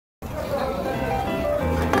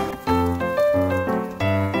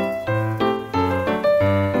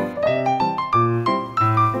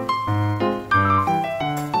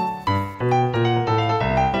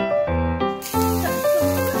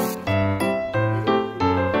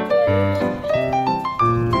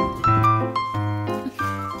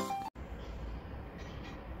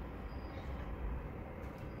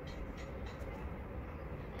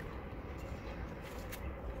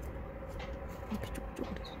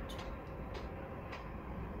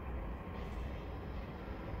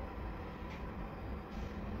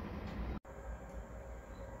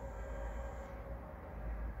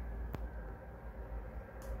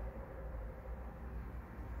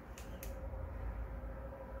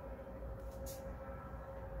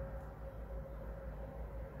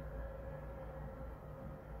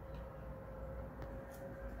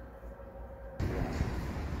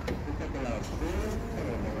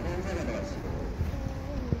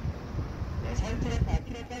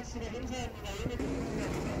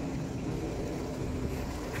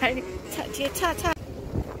빨리 뒤에 차.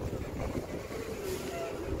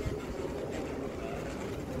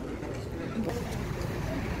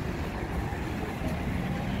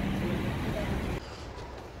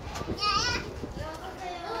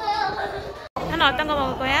 하나 어떤 거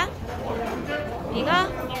먹을 거야? 이거?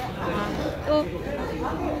 또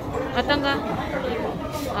어떤 거?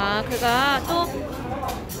 그거 또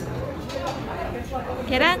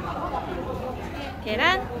계란?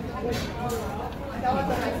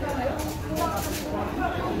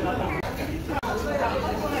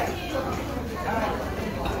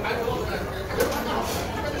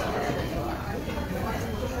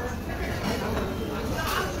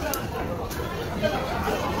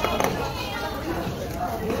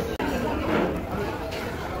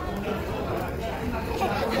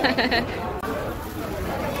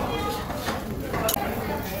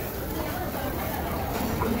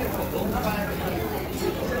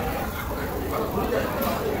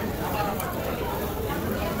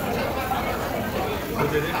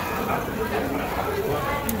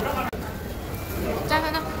 짠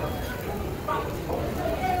하나.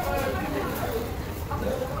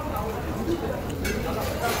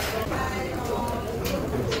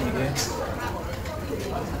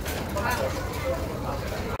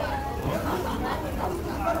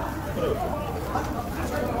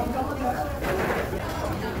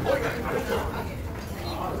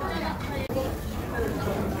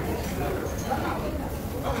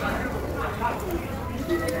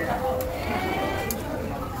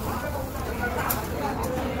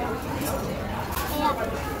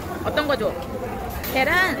 어떤 거 줘?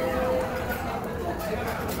 계란?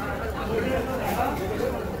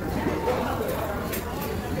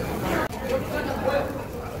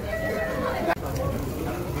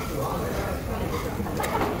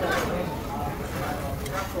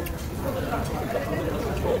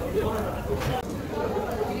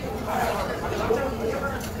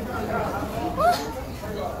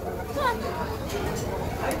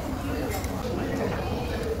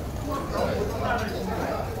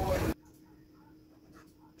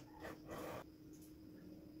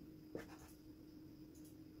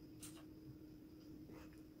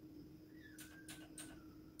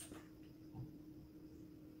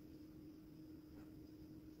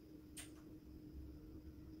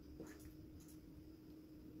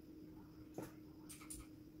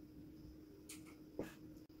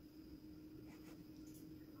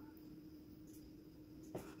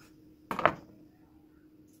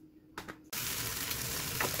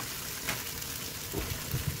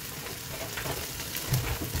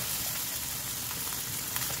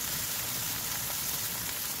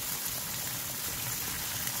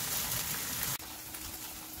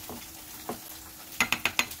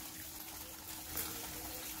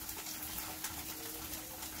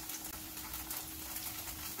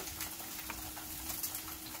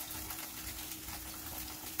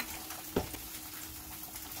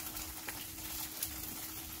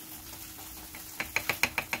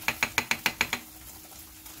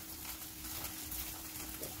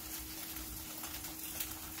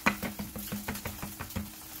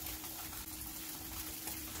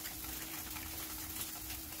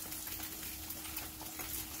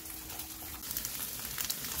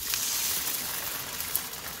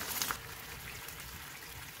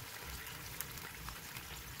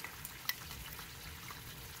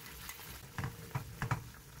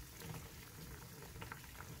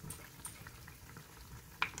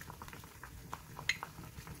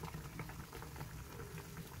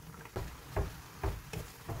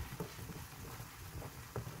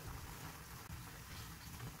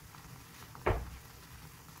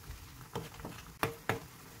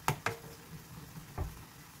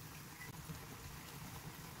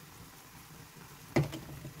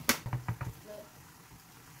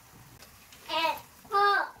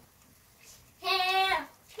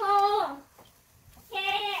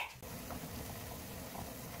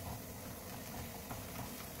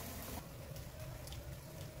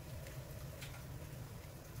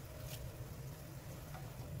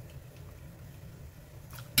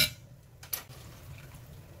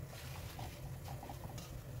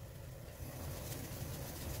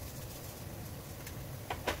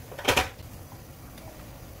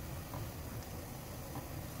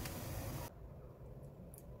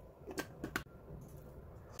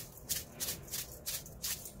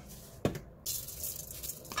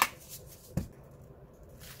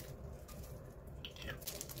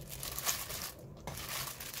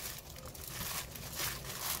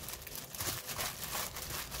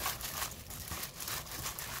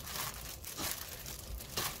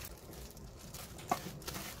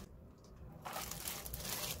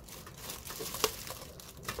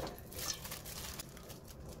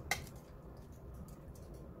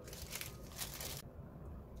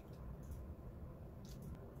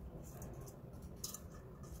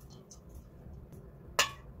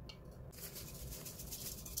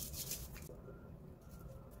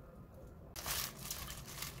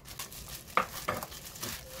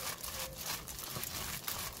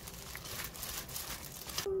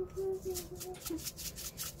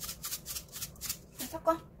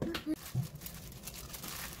 섞어.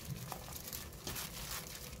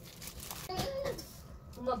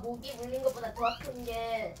 엄마 모기 물린 것보다 더 아픈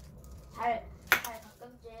게 발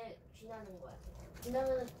가끔씩 쥐나는 거야.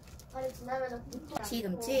 발이 지나면은 고통.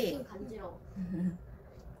 시금치. 간지러워.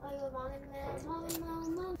 아이고 망했네.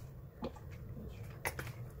 엄마.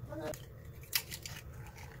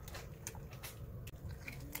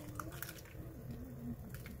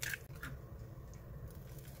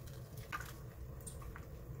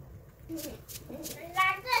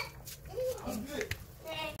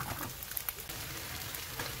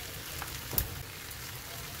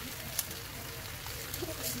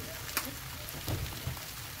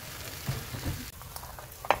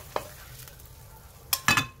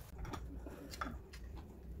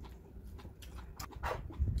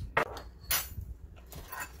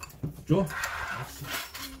 줘?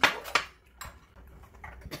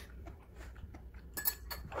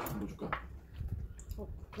 뭐 줄까?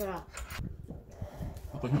 그래.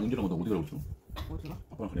 아빠 형 은기랑 너 어디 가고 있어? 어디가?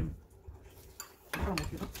 아빠랑 가려면 아빠랑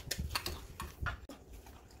어디가?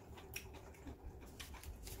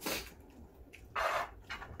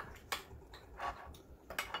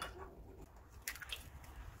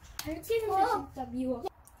 잘 치는데 진짜 미워.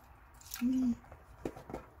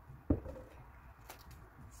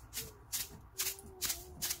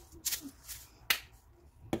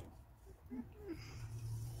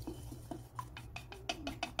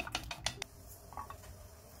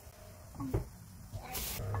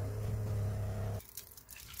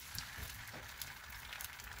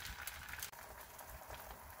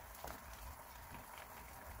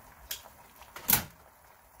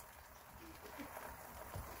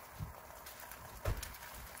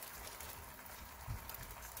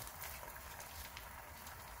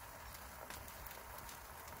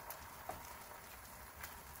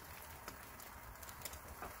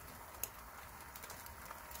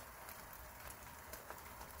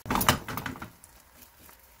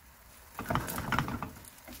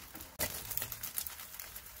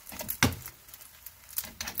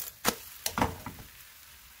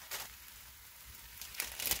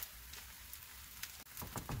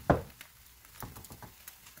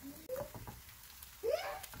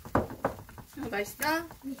 맛있어?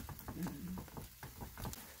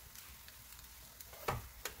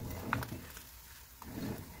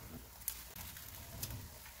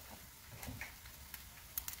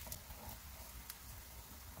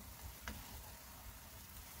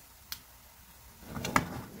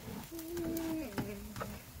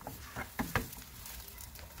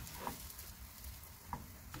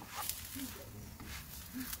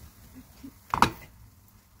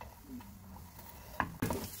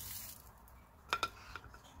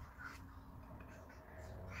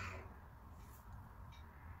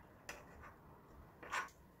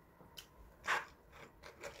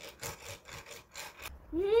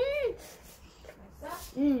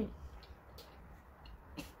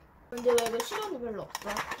 근데 왜 이거 시간이 별로 없어?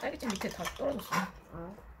 딸기잼 밑에 다 떨어졌어.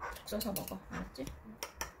 적셔서 먹어. 알았지?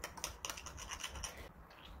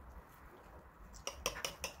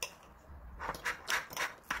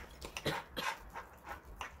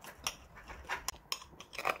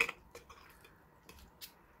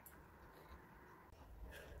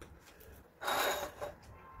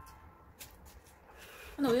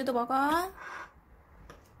 하나 우유도 먹어.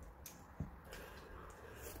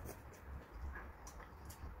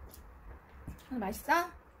 맛있어?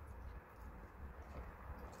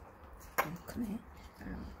 너무 크네.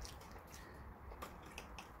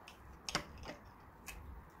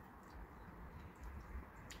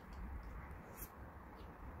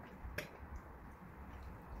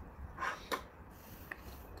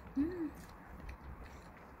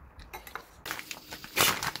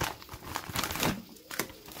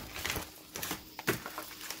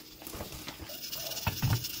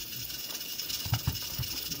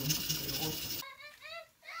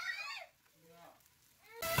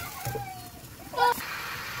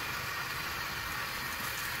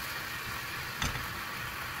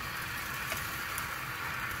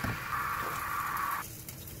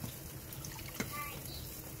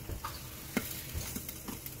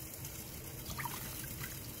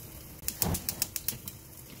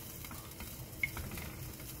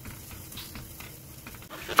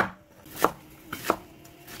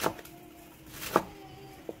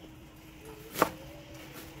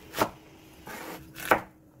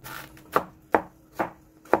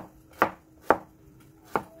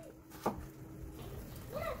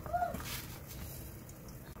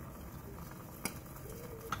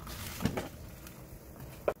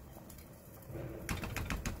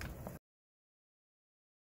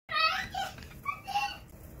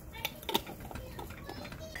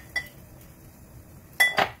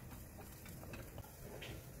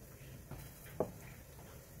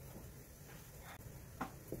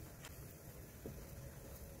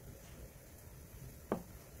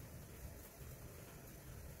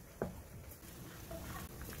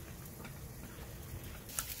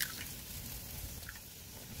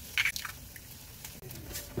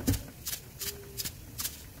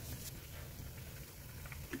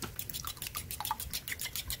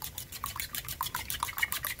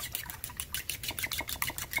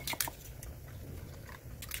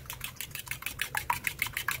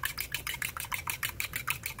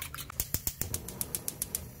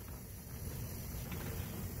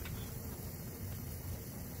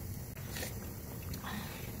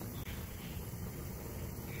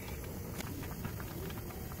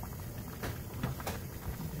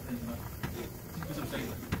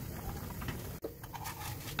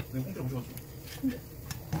 내가 공짜로 가져갔어.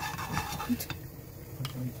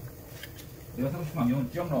 내가 사고 싶은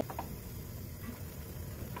안경은 찌양라.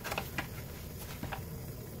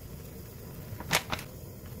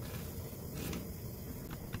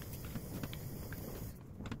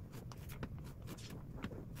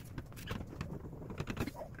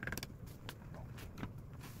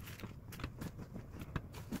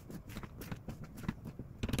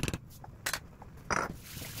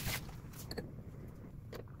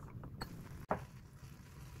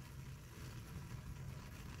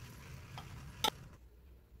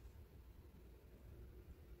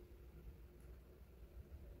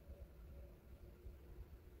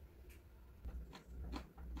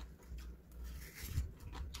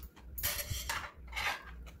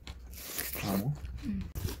 다 먹어? 응.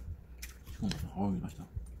 지금 어우 맛있다.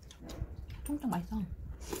 통통 맛있어.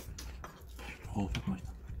 어우 참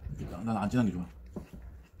맛있다. 난 안 진한 게 좋아.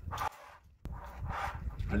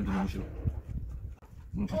 알림도 너무 싫어.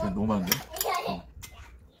 오늘 반찬 너무 많은데?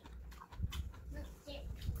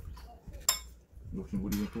 역시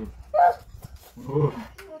우리 또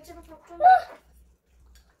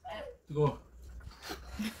뜨거워.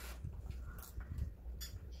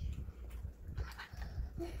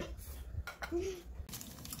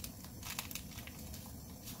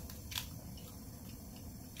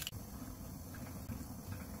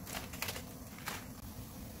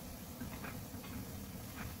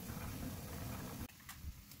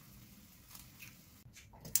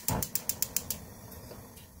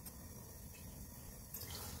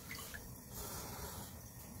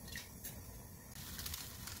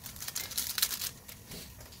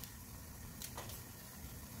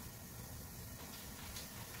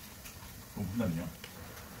 혼났냐?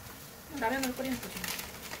 라면을 끓이는 거지.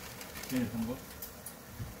 네, 한 거?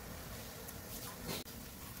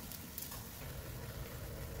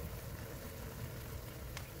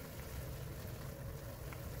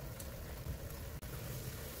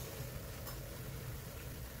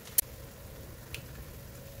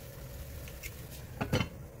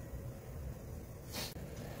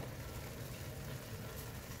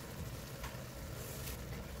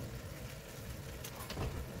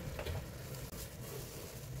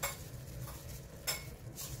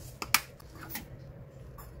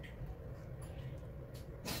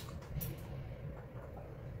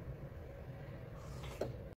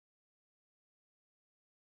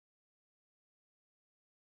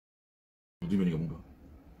 우두면이가 뭔가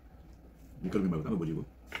밀가루면 말고 딴 거 뭐지 이거?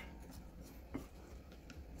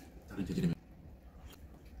 다른 재질이면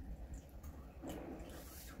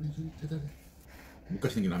대단해.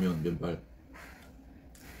 물같이 생긴 라면, 면발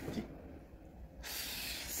뭐지?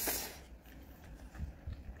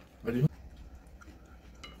 빨리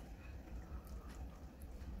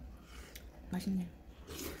맛있네.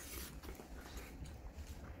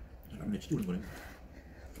 라면에 치즈 올린 거네.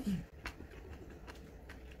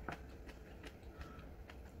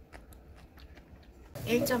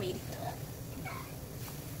 1.2L.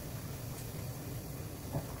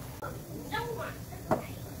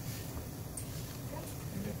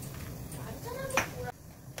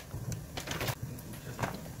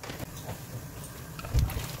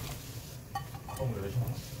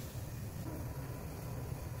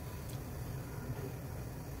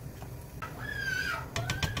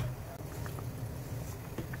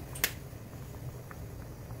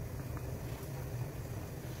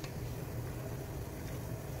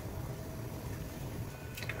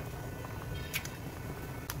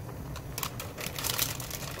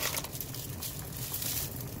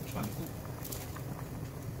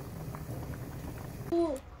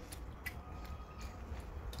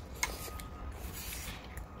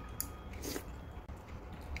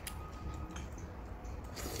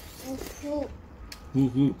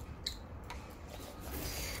 후후.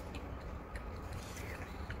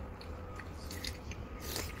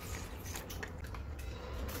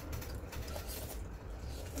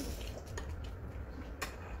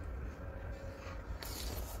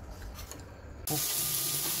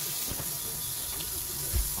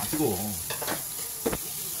 아 뜨거워.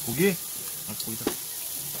 고기? 아 고기다.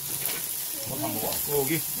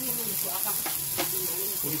 고기.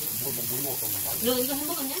 고기 뭐 먹었던 건가? 너 이거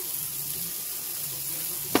해먹었냐?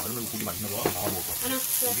 이러면 고기 맛있나 봐. 나와 먹어. 하나,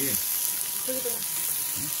 고기. 저기 들어.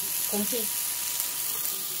 곰치.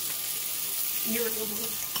 이거 먹어.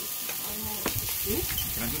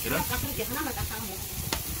 계란? 계란? 딱 그렇게 하나만 딱 사면 먹어.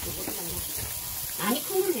 아니,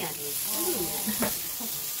 콩을 해야지.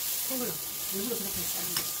 콩으로. 일부러 그렇게 했다.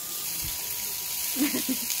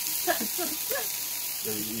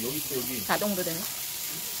 여기 있어, 여기. 자동으로 되네.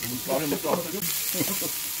 라면 먹자.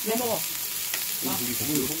 왜 먹어? 고기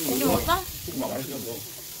고기 먹었어? 고기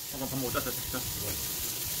맛있어. 밥 먹자.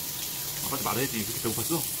 아빠한테 말해야지. 그렇게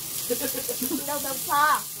배고팠어? 나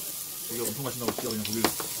배고파. 고기가 엄청 맛있다고 진짜 그냥 고기를. 나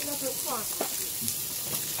배고파.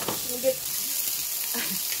 이게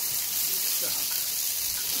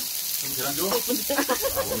그럼 계란 줘?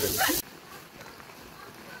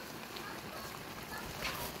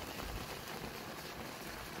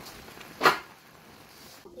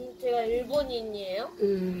 제가 일본인이에요?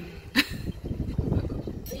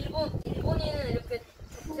 일본인은 이렇게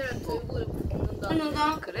접시를 들고 이렇게 먹는다.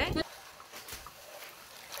 먹는다? 그래?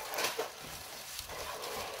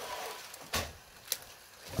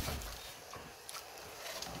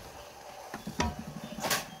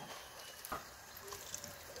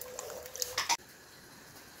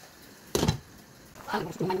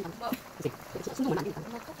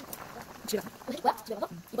 집에 가서?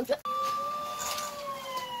 이번 주에?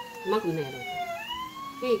 그만큼 내야 돼.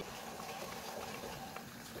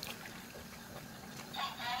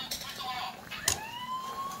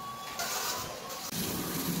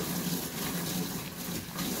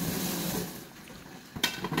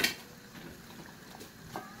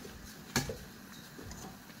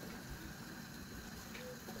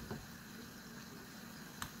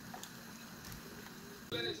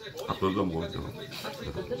 그거 먹자.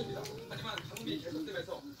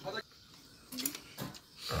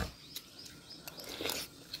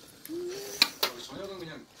 저녁은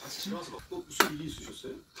그냥 같이 집어서 또 무슨 일이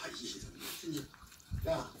있으셨어요? 다 이시잖아요.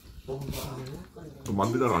 야, 먹는다. 좀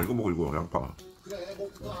만들다가 이거 먹을 거야 양파. 그래,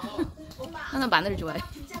 먹자. 나는 마늘 좋아해.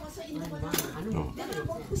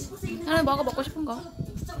 나는 먹고 싶은 거.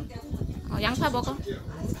 양파 먹어.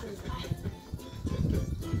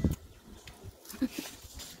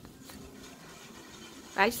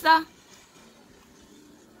 맛있어?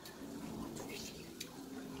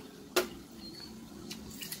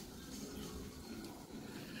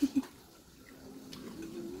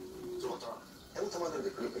 들어갔잖아. 해부터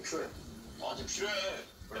만드는데 그게 왜 필요해? 아직 필요해.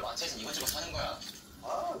 원래 마트에서 이것저것 사는 거야.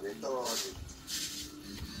 아, 내 따라가지고.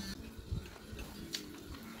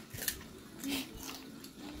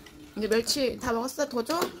 이제 멸치 다 먹었어? 더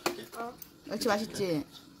줘? 어. 멸치 맛있지?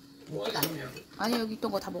 아니 여기 있던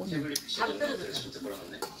거 다 먹었네. 밥그릇을 진짜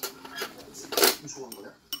버려놨네. 무슨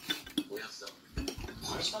거냐? 뭐였어?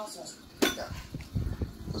 바로 시간았어. 야,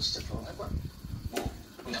 너 진짜 결혼할 거야? 뭐?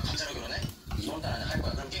 그럼 내가 가짜로 결혼해? 이번 달 안에 할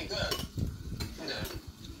거야. 그럼 게임 끝. 근데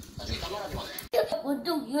나중에 딴 말하기만 해.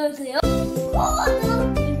 어떤 거에요?